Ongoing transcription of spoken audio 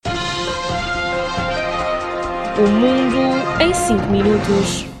O mundo em 5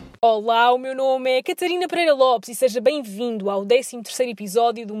 minutos. Olá, o meu nome é Catarina Pereira Lopes e seja bem-vindo ao 13º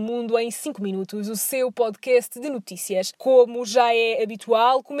episódio do Mundo em 5 Minutos, o seu podcast de notícias. Como já é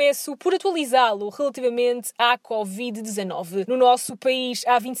habitual, começo por atualizá-lo relativamente à Covid-19. No nosso país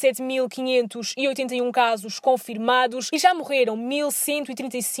há 27.581 casos confirmados e já morreram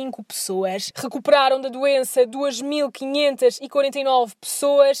 1.135 pessoas. Recuperaram da doença 2.549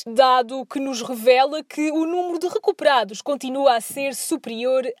 pessoas, dado que nos revela que o número de recuperados continua a ser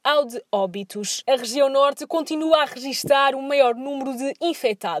superior ao de óbitos. A região norte continua a registrar o maior número de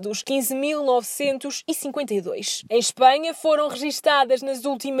infectados, 15.952. Em Espanha foram registadas nas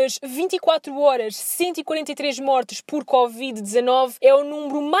últimas 24 horas 143 mortes por Covid-19. É o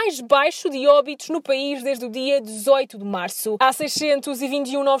número mais baixo de óbitos no país desde o dia 18 de março. Há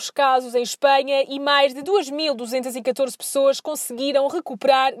 621 novos casos em Espanha e mais de 2.214 pessoas conseguiram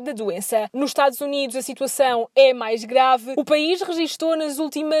recuperar da doença. Nos Estados Unidos a situação é mais grave. O país registrou nas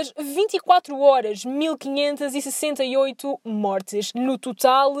últimas 24 horas 1.568 mortes. No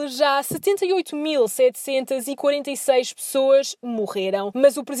total, já 78.746 pessoas morreram.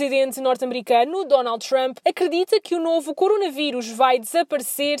 Mas o presidente norte-americano, Donald Trump, acredita que o novo coronavírus vai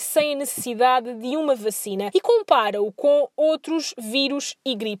desaparecer sem a necessidade de uma vacina e compara-o com outros vírus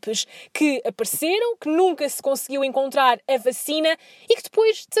e gripes que apareceram, que nunca se conseguiu encontrar a vacina e que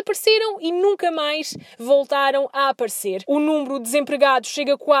depois desapareceram e nunca mais voltaram a aparecer. O número de desempregados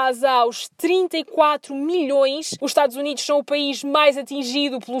chega quase aos 34 milhões. Os Estados Unidos são o país mais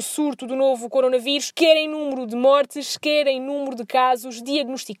atingido pelo surto do novo coronavírus, quer em número de mortes, quer em número de casos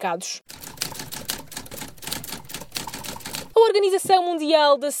diagnosticados. A Organização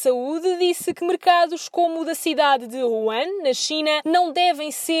Mundial da Saúde disse que mercados como o da cidade de Wuhan, na China, não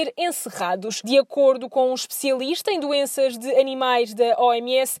devem ser encerrados. De acordo com um especialista em doenças de animais da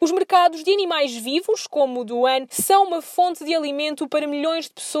OMS, os mercados de animais vivos, como o de Wuhan, são uma fonte de alimento para milhões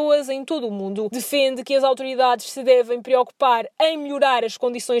de pessoas em todo o mundo. Defende que as autoridades se devem preocupar em melhorar as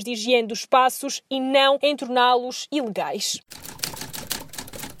condições de higiene dos espaços e não em torná-los ilegais.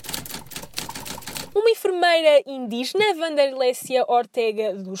 Uma enfermeira indígena, Wanderlécia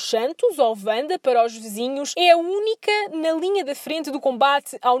Ortega dos Santos, ou Wanda para os vizinhos, é a única na linha da frente do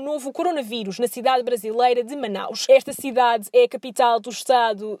combate ao novo coronavírus na cidade brasileira de Manaus. Esta cidade é a capital do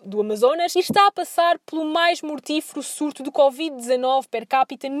estado do Amazonas e está a passar pelo mais mortífero surto de Covid-19 per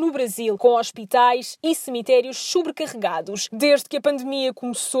capita no Brasil, com hospitais e cemitérios sobrecarregados. Desde que a pandemia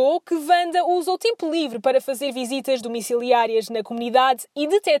começou, que Wanda usa o tempo livre para fazer visitas domiciliárias na comunidade e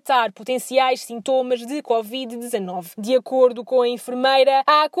detectar potenciais sintomas de Covid-19. De acordo com a enfermeira,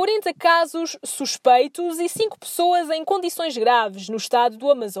 há 40 casos suspeitos e 5 pessoas em condições graves no estado do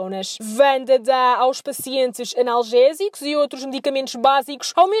Amazonas. Wanda dá aos pacientes analgésicos e outros medicamentos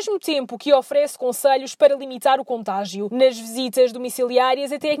básicos, ao mesmo tempo que oferece conselhos para limitar o contágio. Nas visitas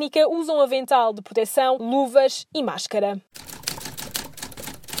domiciliárias, a técnica usa um avental de proteção, luvas e máscara.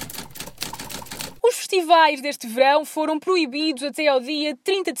 Os festivais deste verão foram proibidos até ao dia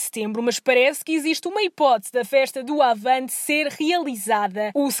 30 de setembro, mas parece que existe uma hipótese da festa do Avante ser realizada.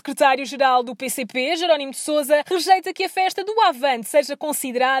 O secretário-geral do PCP, Jerónimo de Sousa, rejeita que a festa do Avante seja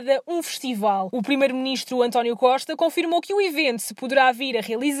considerada um festival. O primeiro-ministro António Costa confirmou que o evento se poderá vir a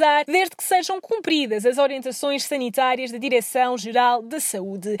realizar desde que sejam cumpridas as orientações sanitárias da Direção-Geral da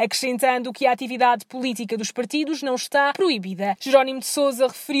Saúde, acrescentando que a atividade política dos partidos não está proibida. Jerónimo de Sousa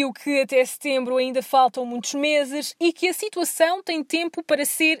referiu que até setembro ainda faltam muitos meses e que a situação tem tempo para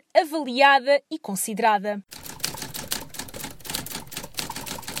ser avaliada e considerada.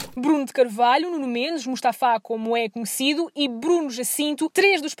 Bruno de Carvalho, Nuno Mendes, Mustafa, como é conhecido, e Bruno Jacinto,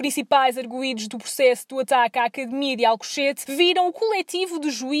 3 dos principais arguidos do processo do ataque à Academia de Alcochete, viram o coletivo de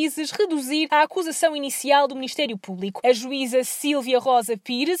juízes reduzir a acusação inicial do Ministério Público. A juíza Sílvia Rosa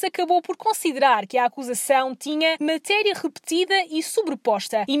Pires acabou por considerar que a acusação tinha matéria repetida e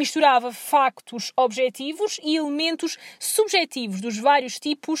sobreposta e misturava factos objetivos e elementos subjetivos dos vários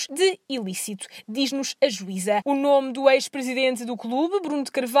tipos de ilícito, diz-nos a juíza. O nome do ex-presidente do clube, Bruno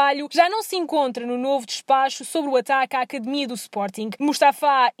de Carvalho, já não se encontra no novo despacho sobre o ataque à Academia do Sporting.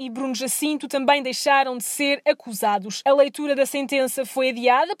 Mustafa e Bruno Jacinto também deixaram de ser acusados. A leitura da sentença foi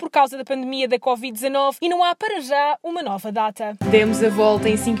adiada por causa da pandemia da Covid-19 e não há para já uma nova data. Demos a volta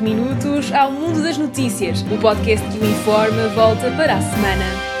em 5 minutos ao mundo das notícias. O podcast que o informa volta para a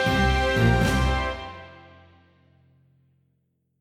semana.